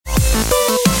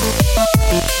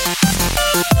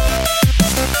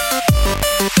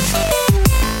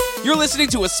listening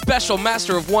to a special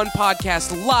Master of One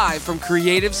podcast live from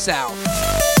Creative South.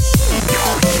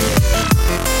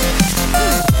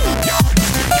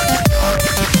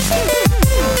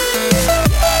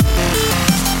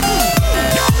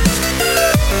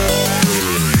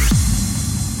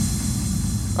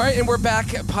 All right, and we're back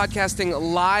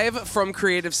podcasting live from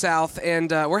Creative South,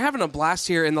 and we're having a blast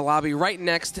here in the lobby right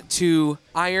next to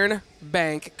Iron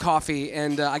Bank Coffee,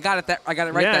 and I got it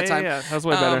right that time. Yeah, that was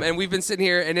way better. And we've been sitting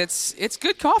here, and it's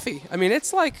good coffee. I mean,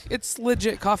 it's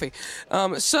legit coffee.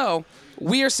 So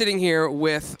we are sitting here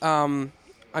with.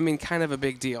 Kind of a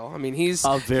big deal. I mean, he's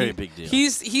a very big deal.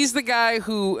 He's the guy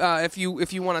who, if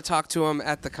you want to talk to him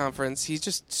at the conference, he's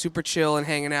just super chill and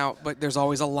hanging out. But there's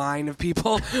always a line of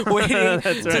people waiting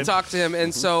to talk to him,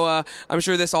 and so I'm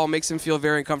sure this all makes him feel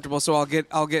very uncomfortable. So I'll get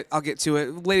to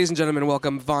it, ladies and gentlemen.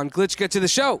 Welcome Von Glitchka to the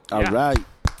show. All right.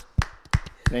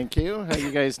 Thank you. How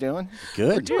you guys doing?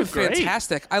 Good. We're doing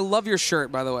fantastic. I love your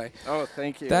shirt, by the way. Oh,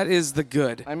 thank you. That is the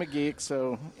good. I'm a geek,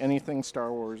 so anything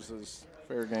Star Wars is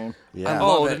fair game. Yeah.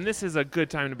 Then this is a good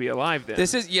time to be alive. Then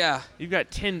This is You've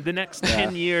got the next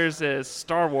 10 years as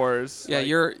Star Wars. Yeah,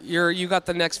 you got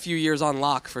the next few years on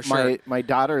lock for sure. My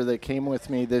daughter that came with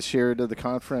me this year to the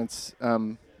conference,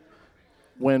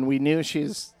 when we knew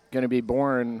she's going to be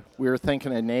born, we were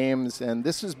thinking of names, and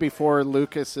this was before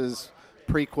Lucas's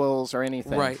prequels or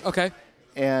anything. Right. Okay.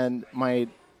 And my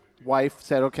wife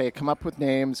said, "Okay, come up with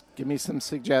names. Give me some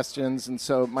suggestions." And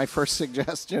so my first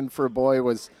suggestion for a boy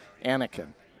was Anakin.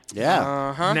 Yeah.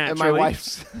 Uh-huh. And my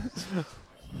wife's,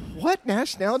 what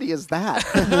nationality is that?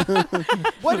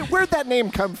 Where'd that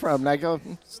name come from? And I go,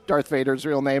 it's Darth Vader's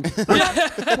real name. We're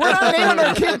not naming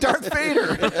our kid Darth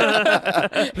Vader.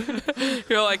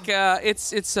 You're like,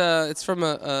 it's from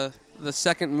the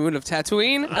second moon of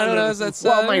Tatooine. I don't know if that's.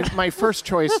 Well, my first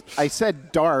choice, I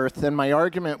said Darth, and my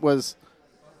argument was,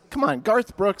 come on,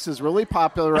 Garth Brooks is really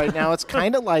popular right now. It's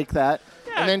kind of like that.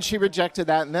 And then she rejected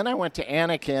that, and then I went to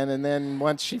Anakin, and then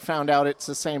once she found out it's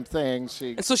the same thing,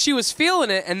 And so she was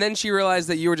feeling it, and then she realized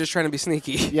that you were just trying to be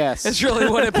sneaky. Yes. That's really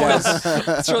what it boils.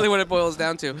 That's really what it boils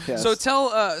down to. Yes. So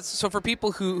so for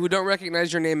people who don't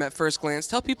recognize your name at first glance,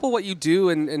 tell people what you do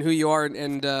and who you are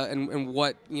and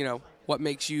what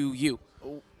makes you you.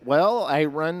 Well, I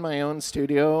run my own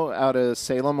studio out of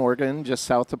Salem, Oregon, just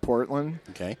south of Portland.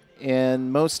 Okay.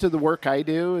 And most of the work I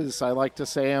do is, I like to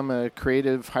say, I'm a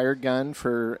creative hired gun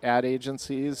for ad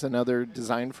agencies and other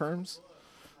design firms.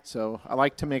 So I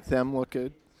like to make them look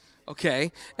good.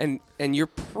 Okay, and you're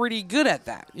pretty good at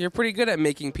that. You're pretty good at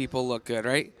making people look good,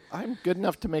 right? I'm good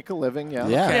enough to make a living, yeah.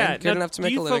 Yeah. Okay, good enough to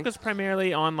make a living. Do you focus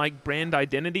primarily on like brand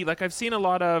identity? Like I've seen a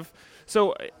lot of.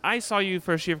 So I saw you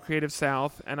first year of Creative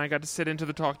South, and I got to sit into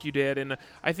the talk you did, and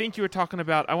I think you were talking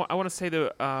about. I want to say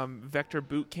the Vector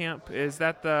Boot Camp. Is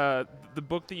that the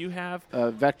book that you have?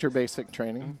 Vector Basic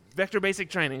Training. Vector Basic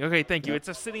Training. Okay, thank you. Yep.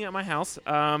 It's sitting at my house.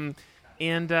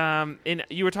 And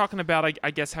you were talking about,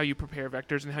 I guess, how you prepare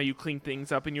vectors and how you clean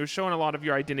things up, and you were showing a lot of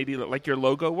your identity, like your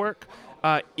logo work.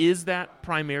 Is that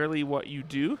primarily what you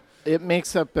do? It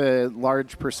makes up a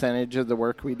large percentage of the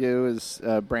work we do is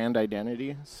brand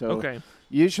identity. So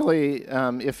usually,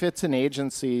 if it's an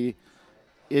agency,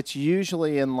 it's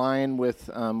usually in line with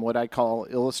what I call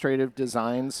illustrative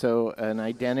design, so an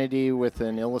identity with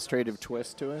an illustrative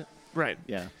twist to it. Right.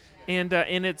 Yeah. And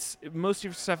it's most of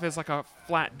your stuff is like a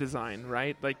flat design,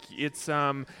 right? Like it's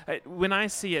when I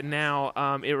see it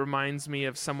now, it reminds me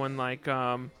of someone like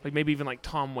maybe even like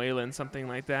Tom Whalen, something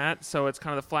like that. So it's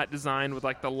kind of the flat design with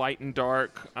like the light and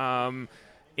dark. And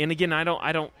again, I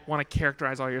don't want to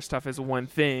characterize all your stuff as one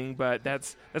thing, but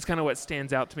that's kind of what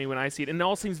stands out to me when I see it. And it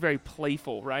all seems very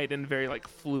playful, right? And very like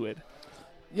fluid.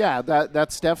 Yeah,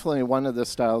 that's definitely one of the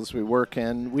styles we work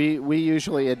in. We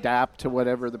usually adapt to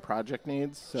whatever the project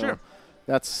needs. So sure.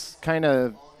 That's kind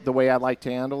of the way I like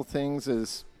to handle things.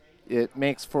 Is it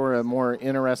makes for a more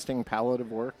interesting palette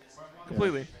of work.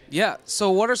 Completely. Yeah.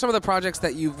 So what are some of the projects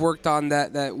that you've worked on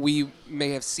that we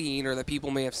may have seen or that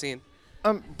people may have seen?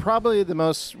 Probably the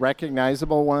most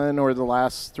recognizable one over the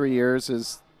last 3 years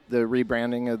is the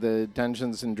rebranding of the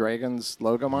Dungeons and Dragons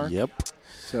logo mark. Yep.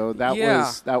 So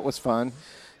that was fun.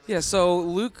 Yeah, so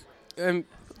Luke, anything?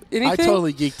 I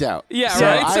totally geeked out. Yeah, so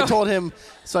right. I told him.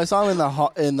 So I saw him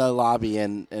in the lobby,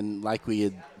 and like we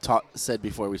had said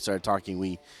before we started talking,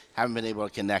 we haven't been able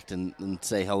to connect and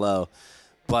say hello.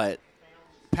 But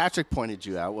Patrick pointed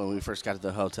you out when we first got to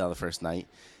the hotel the first night,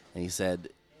 and he said,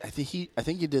 I think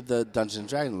you did the Dungeons &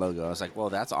 Dragons logo. I was like,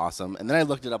 well, that's awesome. And then I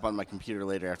looked it up on my computer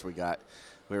later after we got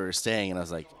we were staying, and I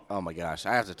was like, oh my gosh,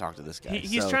 I have to talk to this guy.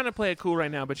 He's trying to play it cool right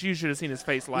now, but you should have seen his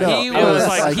face light No, up. he It was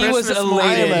like he was Christmas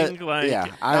elated. morning,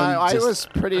 like, I was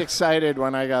pretty excited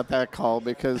when I got that call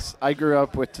because I grew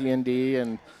up with D&D,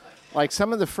 and like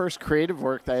some of the first creative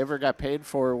work that I ever got paid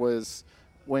for was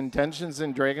when Dungeons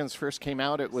and Dragons first came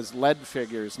out. It was lead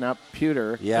figures, not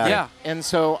pewter. Yeah. And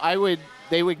so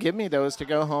they would give me those to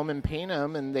go home and paint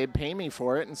them, and they'd pay me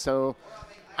for it. And so,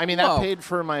 I mean, that paid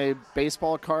for my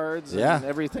baseball cards and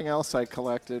everything else I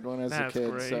collected when I was a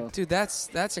kid. Great. So. Dude,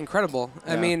 that's incredible.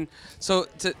 Yeah. I mean, so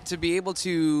to be able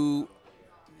to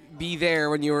be there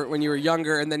when you were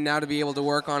younger, and then now to be able to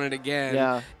work on it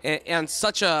again, and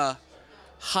such a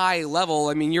high level.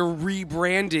 I mean, you're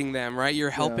rebranding them, right? You're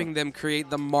helping them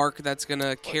create the mark that's going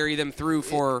to carry them through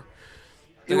for.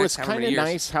 It was kind of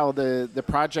nice how the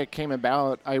project came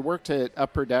about. I worked at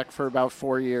Upper Deck for about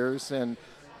 4 years, and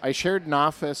I shared an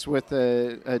office with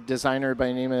a designer by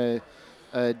the name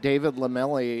of David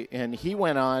Lamelli, and he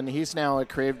went on. He's now a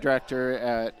creative director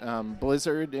at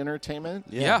Blizzard Entertainment.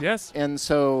 Yeah. Yes. And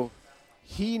so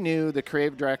he knew the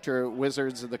creative director at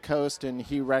Wizards of the Coast, and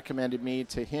he recommended me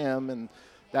to him, and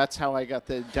that's how I got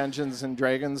the Dungeons and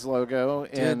Dragons logo.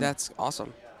 Dude, and that's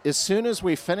awesome. as soon as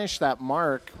we finished that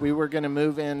mark, we were going to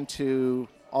move into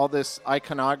all this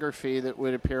iconography that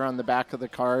would appear on the back of the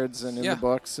cards and in the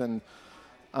books. And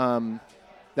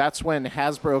that's when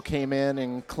Hasbro came in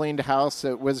and cleaned house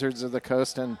at Wizards of the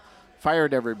Coast and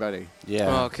fired everybody.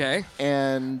 Yeah. Okay.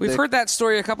 And We've heard that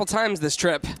story a couple times this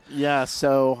trip. Yeah,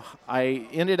 so I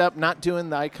ended up not doing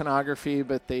the iconography,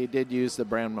 but they did use the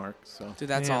brand mark. So Dude,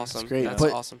 that's awesome. That's great. That's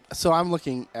awesome. So I'm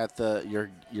looking at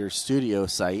your studio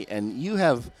site, and you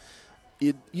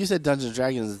said Dungeons and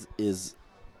Dragons is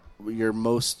your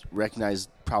most recognized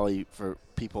probably for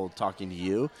people talking to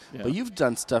you, but you've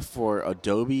done stuff for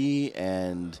Adobe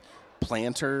and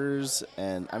Planters,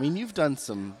 and I mean you've done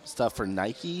some stuff for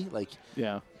Nike, like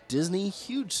Disney,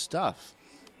 huge stuff.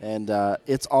 And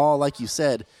it's all, like you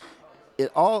said,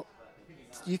 it all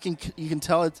you can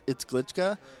tell it's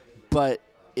Glitchka, but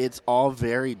it's all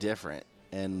very different,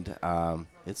 and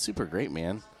it's super great,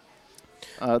 man.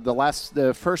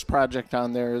 The first project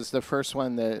on there is the first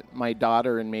one that my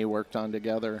daughter and me worked on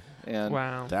together, and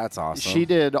wow, that's awesome. She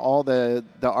did all the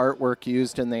artwork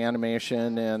used in the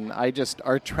animation, and I just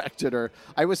art directed her.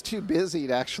 I was too busy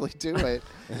to actually do it.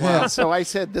 Wow. So I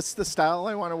said, "This is the style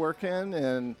I want to work in,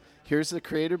 and here's the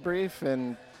creative brief,"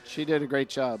 and she did a great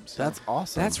job. So. That's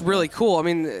awesome. That's really cool. I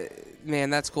mean,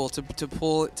 man, that's cool to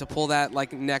pull that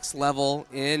like next level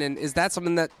in. And is that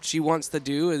something that she wants to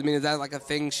do? I mean, is that like a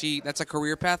thing that's a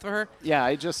career path for her? Yeah,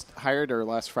 I just hired her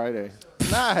last Friday.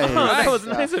 Nice. Oh, that was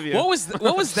nice of you. What was that?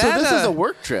 So this is a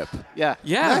work trip. Yeah.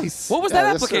 Yeah. Nice. What was that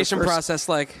application process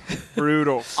like?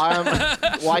 Brutal.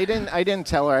 Well, I didn't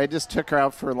tell her. I just took her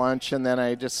out for lunch, and then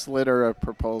I just slid her a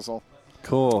proposal.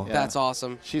 Cool. Yeah. That's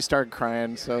awesome. She started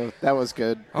crying, so that was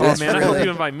good. Oh, That's man, I really- hope you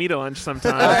invite me to lunch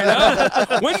sometime. I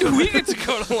know. When do we get to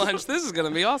go to lunch? This is going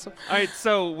to be awesome. All right,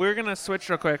 so we're going to switch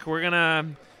real quick. We're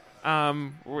going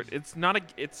to it's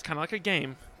kind of like a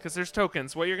game because there's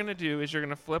tokens. What you're going to do is you're going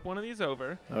to flip one of these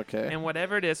over. Okay. And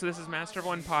whatever it is, so this is Master of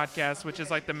One podcast, which is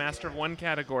like the Master of One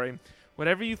category.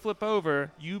 Whatever you flip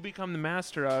over, you become the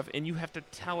master of, and you have to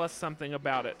tell us something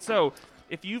about it. So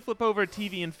if you flip over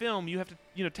TV and film, you have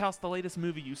to tell us the latest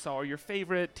movie you saw or your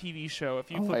favorite TV show. If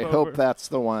you flip I over, hope that's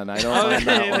the one. I don't mind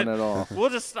that one at all. We'll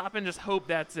just stop and just hope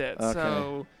that's it. Okay.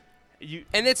 So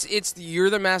And you're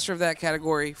the master of that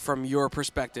category from your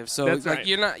perspective. So That's like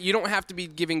right. you don't have to be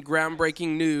giving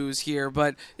groundbreaking news here,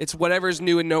 but it's whatever's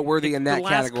new and noteworthy in that the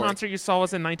last category. concert you saw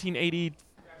was in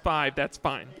 1985. That's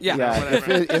fine. Yeah.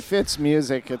 Whatever. If it's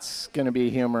music, it's going to be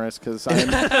humorous because I'm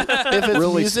If it's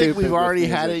really music, stupid we've with already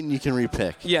music. had it, and you can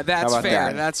repick. Yeah, that's How about fair.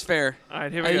 that? That's fair. All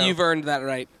right, here we And go. you've earned that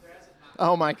right.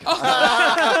 Oh my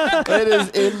god! It is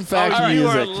in fact All right, you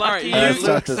are music. lucky. All right, Let's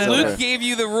start this Luke over. gave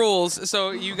you the rules, so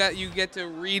you get to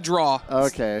redraw.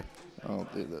 Okay, I'll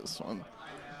do this one.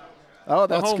 Oh,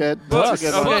 that's Oh, good. books. That's a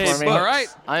good Okay, one for me. All right,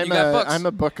 I'm you got books. I'm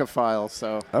a bookophile,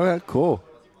 so Okay, cool.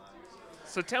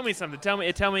 So tell me something. Tell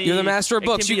me. You're the master of it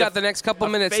can books. You be got the next couple a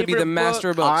minutes to be the favorite master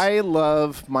of book. books. I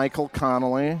love Michael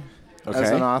Connolly as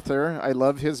Okay. an author. I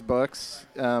love his books.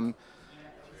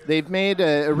 They've made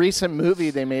a recent movie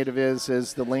they made of his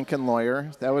is The Lincoln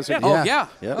Lawyer. That was a good Oh yeah.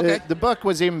 Yeah. Okay. The book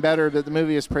was even better, but the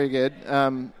movie is pretty good.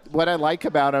 What I like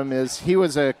about him is he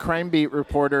was a crime beat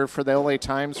reporter for the LA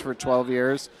Times for 12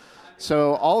 years.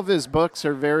 So all of his books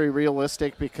are very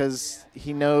realistic because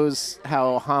he knows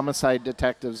how homicide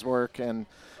detectives work and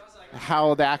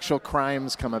how the actual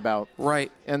crimes come about.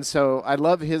 Right. And so I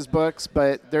love his books,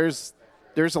 but there's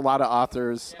there's a lot of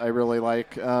authors I really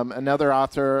like. Another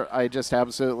author I just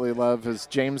absolutely love is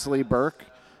James Lee Burke.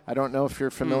 I don't know if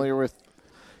you're familiar with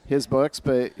his books,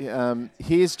 but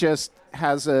he's just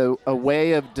has a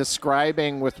way of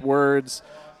describing with words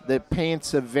that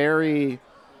paints a very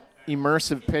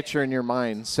immersive picture in your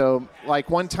mind. So, like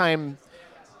one time,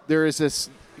 there is this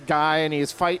guy, and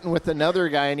he's fighting with another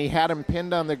guy, and he had him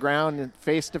pinned on the ground and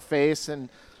face to face, and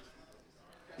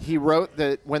he wrote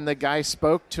that when the guy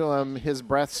spoke to him, his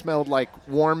breath smelled like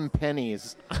warm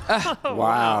pennies.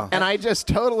 Wow. And I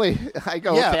just I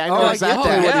go, Yeah. okay, I know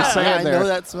exactly what he's saying there. I know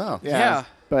that smell. Yeah.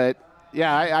 But,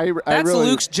 yeah, I That's really...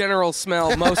 Luke's general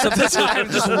smell most of the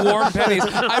time, just warm pennies.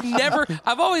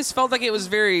 I've always felt like it was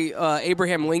very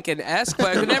Abraham Lincoln-esque, but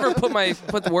I could never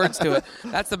put the words to it.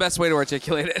 That's the best way to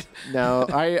articulate it. No,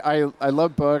 I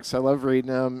love books. I love reading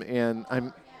them,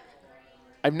 and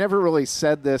I've never really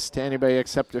said this to anybody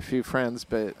except a few friends,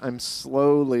 but I'm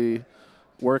slowly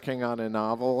working on a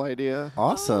novel idea.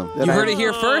 Awesome. You heard it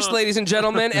here first, ladies and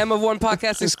gentlemen. M of One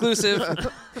podcast exclusive.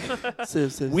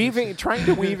 Trying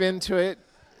to weave into it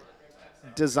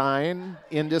design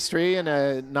industry in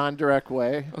a non-direct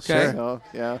way. Okay. So,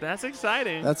 yeah. That's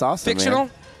exciting. That's awesome. Fictional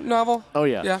novel? Oh,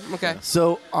 yeah. Yeah, okay.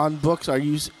 So on books, are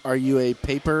you a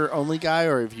paper only guy,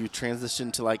 or have you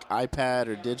transitioned to like iPad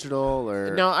or digital,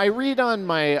 or? No, I read on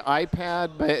my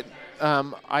iPad, but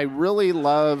I really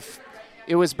love.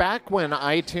 It was back when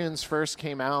iTunes first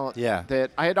came out. Yeah.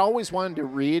 That I had always wanted to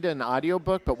read an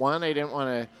audiobook, but one, I didn't want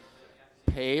to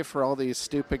pay for all these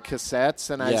stupid cassettes,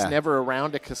 and I was never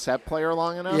around a cassette player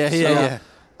long enough.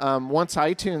 Once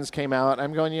iTunes came out,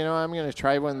 I'm going, I'm going to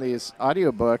try one of these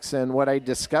audiobooks. And what I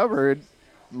discovered,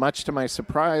 much to my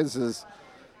surprise, is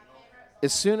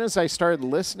as soon as I started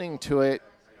listening to it,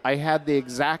 I had the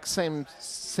exact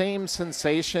same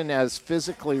sensation as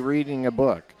physically reading a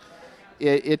book.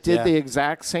 It did the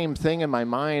exact same thing in my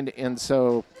mind, and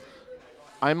so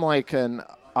I'm like an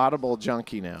Audible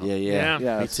junkie now.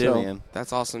 Yeah. Me too, man.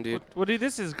 That's awesome, dude. Well, dude,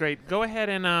 this is great. Go ahead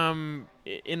and,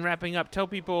 in wrapping up, tell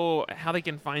people how they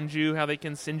can find you, how they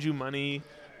can send you money,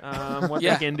 what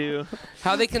they can do.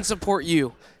 How they can support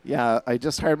you. Yeah, I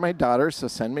just hired my daughter, so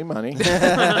send me money.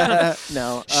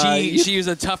 No, She was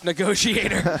a tough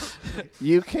negotiator.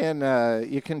 you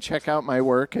can check out my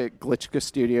work at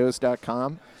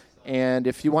glitchkastudios.com, and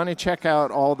if you want to check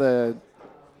out all the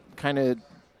kind of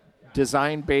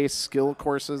design-based skill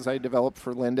courses I developed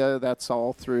for Linda, that's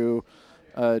all through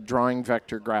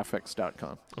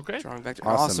drawingvectorgraphics.com. Okay. Drawing Vector.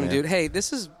 Awesome, Awesome, dude. Hey,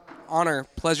 this is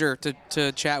pleasure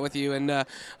to chat with you, and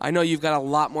I know you've got a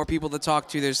lot more people to talk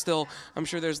to. There's still, I'm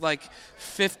sure there's like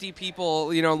 50 people,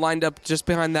 lined up just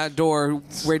behind that door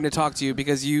waiting to talk to you,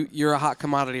 because you're a hot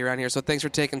commodity around here. So thanks for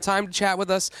taking time to chat with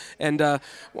us. And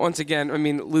once again, I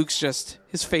mean, Luke's just,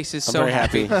 his face is so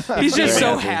happy. He's just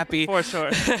so happy. For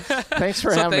sure. Thanks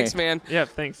for having me. Thanks, man. Yeah,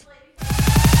 thanks.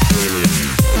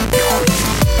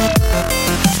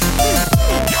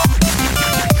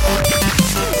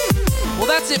 Well,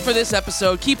 that's it for this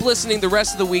episode. Keep listening the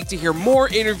rest of the week to hear more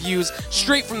interviews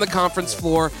straight from the conference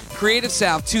floor, Creative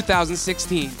South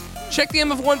 2016. Check the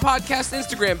M of One Podcast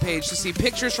Instagram page to see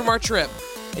pictures from our trip.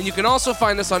 And you can also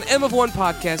find us on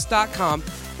mofonepodcast.com,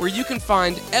 where you can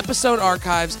find episode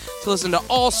archives to listen to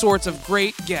all sorts of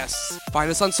great guests.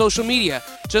 Find us on social media.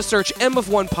 Just search M of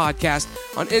One Podcast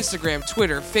on Instagram,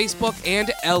 Twitter, Facebook, and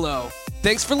LO.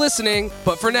 Thanks for listening,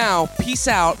 but for now, peace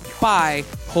out, bye,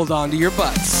 hold on to your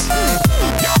butts.